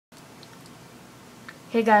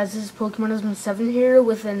Hey guys, this is Pokemon Husband 7 here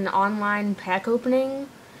with an online pack opening.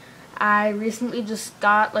 I recently just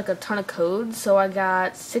got like a ton of codes, so I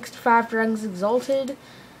got 65 Dragons Exalted,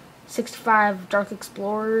 65 Dark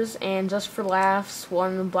Explorers, and just for laughs,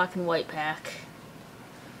 one black and white pack.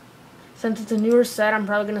 Since it's a newer set, I'm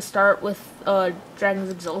probably going to start with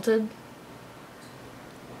Dragons Exalted.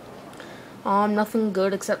 Nothing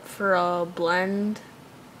good except for a blend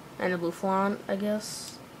and a Boufflant, I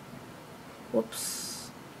guess. Whoops.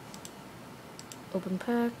 Open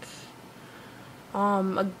pack.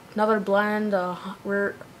 Another blend, a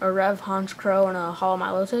Rev Honchkrow, and a Hollow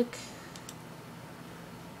Milotic.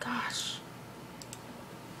 Gosh.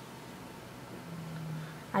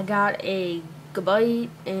 I got a Gabite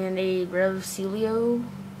and a Rev Celio.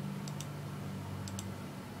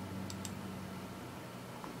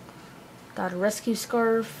 Got a Rescue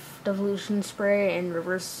Scarf, Devolution Spray, and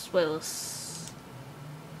Reverse Swayless.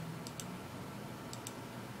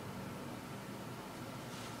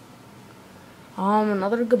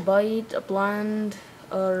 Another Gabite, a blend,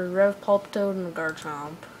 a Rev Palpitoad, and a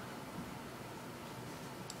Garchomp.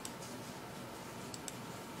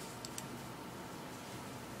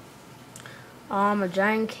 A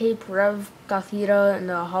Giant Cape, Rev Gothita, and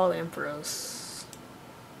a Hollow Ampharos.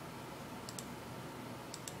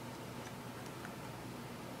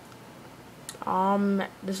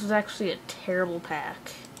 This was actually a terrible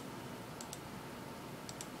pack.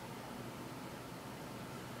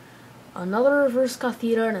 Another Reverse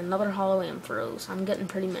Gothita and another Hollow Ampharos. I'm getting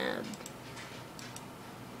pretty mad.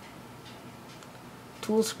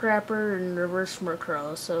 Tool Scrapper and Reverse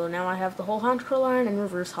Murkrow. So now I have the whole Honchkrow line and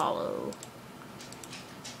Reverse Hollow.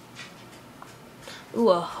 Ooh,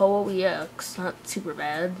 a Ho-Oh EX. Not super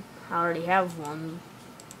bad. I already have one.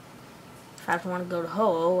 If I want to go to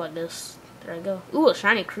Ho-Oh, I guess there I go. Ooh, a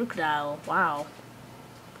shiny Crocodile. Wow.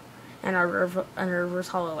 And a Reverse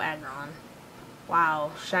Hollow Aggron.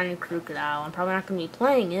 Wow, shiny Crocodile. I'm probably not going to be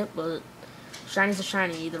playing it, but shiny's a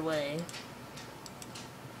shiny either way.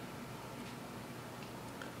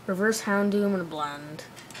 Reverse Houndoom and a blend.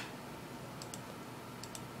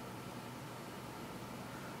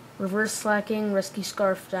 Reverse Slacking, Rescue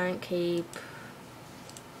Scarf, Giant Cape.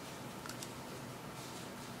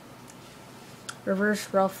 Reverse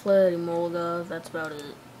Rufflet, Emolga, that's about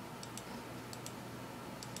it.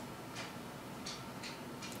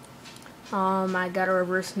 I got a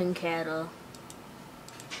Reverse Nincada.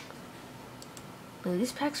 Man,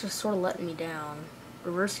 these packs are sort of letting me down.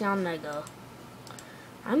 Reverse Yanmega.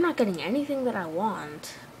 I'm not getting anything that I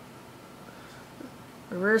want.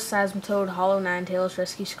 Reverse Seismitoad, Hollow Ninetales,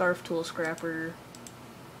 Rescue Scarf, Tool Scrapper.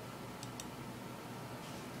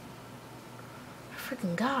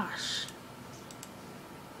 Freaking gosh.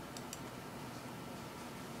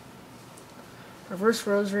 Reverse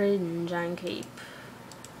Roserade and Giant Cape.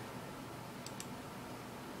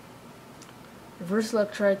 Reverse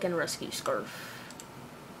Electrike and Rescue Scarf.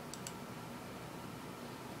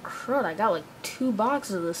 Crud, I got like 2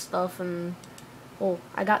 boxes of this stuff and, well,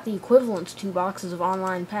 I got the equivalent to 2 boxes of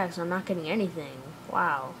online packs and I'm not getting anything.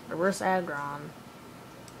 Wow. Reverse Aggron.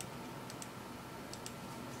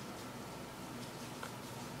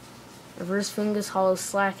 Reverse Fungus, Hollow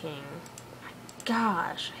Slacking. My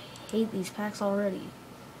gosh, I hate these packs already.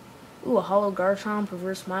 Ooh, a Hollow Garchomp,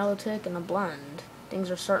 Reverse Milotic, and a blend. Things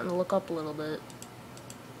are starting to look up a little bit.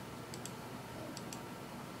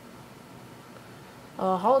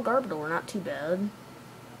 Hollow Garbodor, not too bad.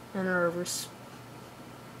 And a reverse...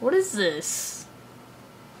 What is this?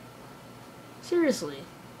 Seriously.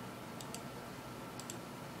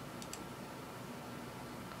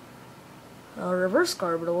 A reverse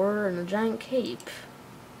Garbodor and a Giant Cape.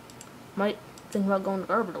 Might think about going to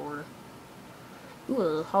Garbodor. Ooh,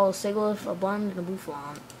 a Hollow Sigilyph, a blend, and a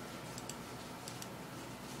Boufflant.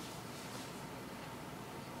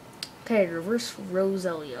 Okay, reverse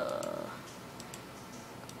Roselia.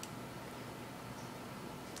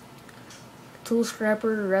 Tool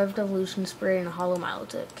Scrapper, Rev Devolution Spray, and a Hollow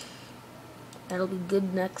Milotic. That'll be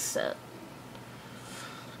good next set.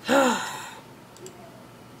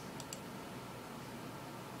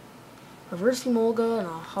 Reverse Emolga and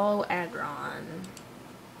a Hollow Aggron.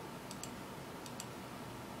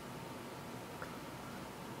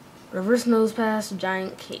 Reverse Nosepass,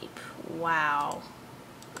 Giant Cape. Wow.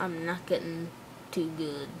 I'm not getting too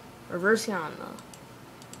good. Reverse Yanma.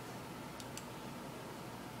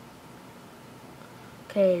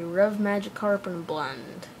 Okay, Rev Magikarp and a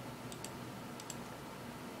blend.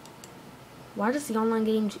 Why does the online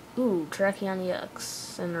game... Ooh, Terrakion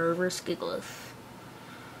EX and a Reverse Gigalith.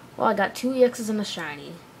 Well, I got 2 EXs and a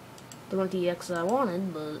shiny. They weren't the EXs I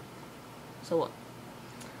wanted, but... So what?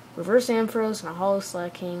 Reverse Ampharos and a Hollow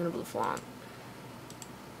Slaking and a Blue Flaunt.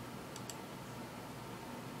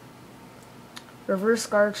 Reverse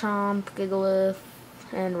Garchomp, Gigalith,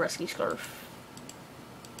 and Rescue Scarf.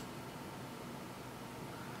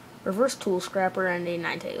 Reverse Tool Scrapper and a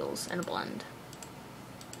Ninetales and a Blend.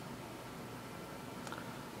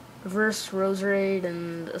 Reverse Roserade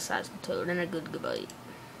and a Seismitoad and a Goodbite.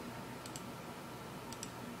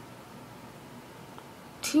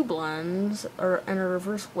 2 blends and a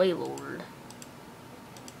reverse Wailord.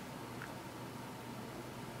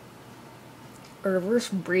 A reverse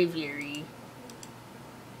Braviary.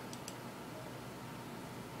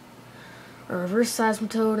 A reverse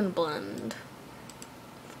Seismitoad and a blend.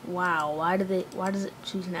 Wow, why does it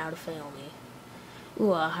choose now to fail me?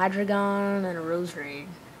 Ooh, a Hydreigon and a Roserade.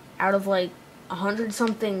 Out of like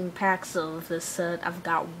 100-something packs of this set, I've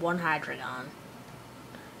got 1 Hydreigon.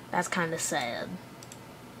 That's kinda sad.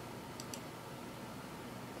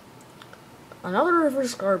 Another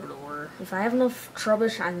reverse Garbodor. If I have enough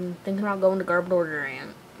Trubbish, I'm thinking about going to Garbodor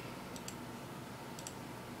Durant.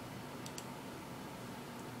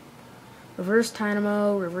 Reverse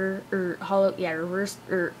Tynamo, reverse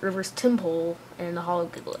Tympole, and the Hollow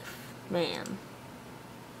Gigalith. Man.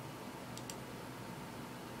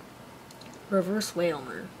 Reverse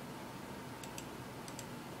Wailmer.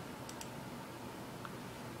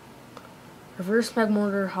 Reverse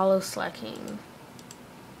Magmortar, Hollow Slaking.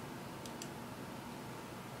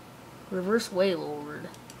 Reverse Wailord.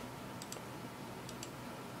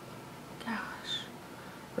 Gosh.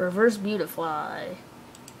 Reverse Beautifly.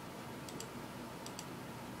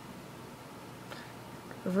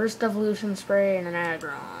 Reverse Devolution Spray and an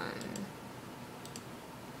Aggron.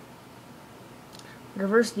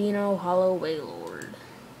 Reverse Dino, Hollow Wailord.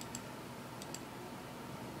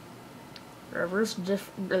 Reverse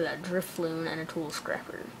Drifloon and a Tool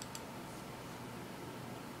Scrapper.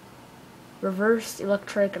 Reverse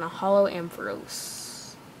Electrike and a Hollow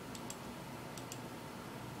Ampharos.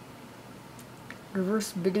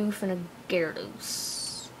 Reverse Bidoof and a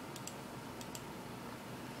Gyarados.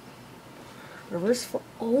 Reverse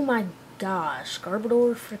oh my gosh,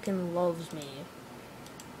 Garbodor freaking loves me.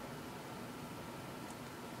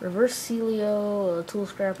 Reverse Celio, a Tool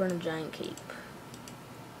Scrapper, and a Giant Cape.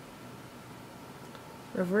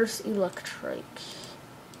 Reverse Electrike.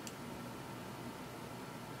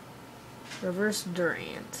 Reverse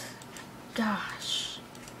Durant. Gosh.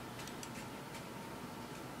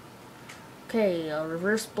 Okay, a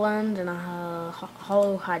reverse blend and a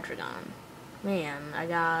Hollow Hydreigon. Man, I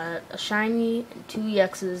got a shiny and 2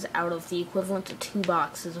 EXs out of the equivalent to 2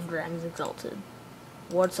 boxes of Dragons Exalted.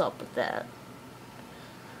 What's up with that?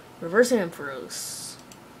 Reverse Ampharos.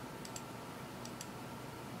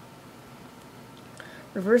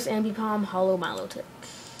 Reverse Ambipom, Hollow Milotic.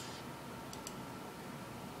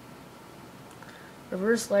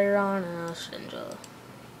 Reverse Lairon and a Shedinja.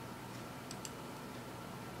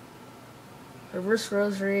 Reverse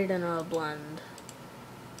Roserade and a blend.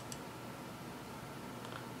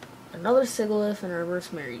 Another Sigilyph and a reverse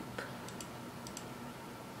Mareep.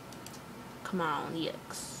 Come on,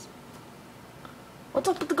 EX. What's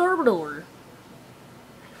up with the Garbodor?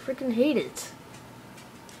 I freaking hate it.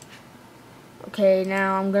 Okay,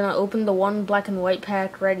 now I'm gonna open the 1 black and white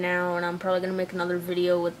pack right now, and I'm probably gonna make another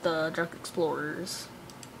video with the Dark Explorers.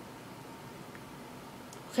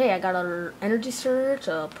 Okay, I got an Energy Surge,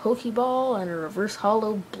 a Pokeball, and a Reverse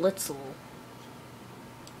Hollow Blitzel.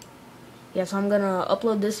 Yeah, so I'm gonna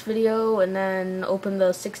upload this video and then open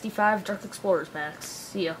the 65 Dark Explorers packs.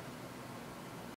 See ya.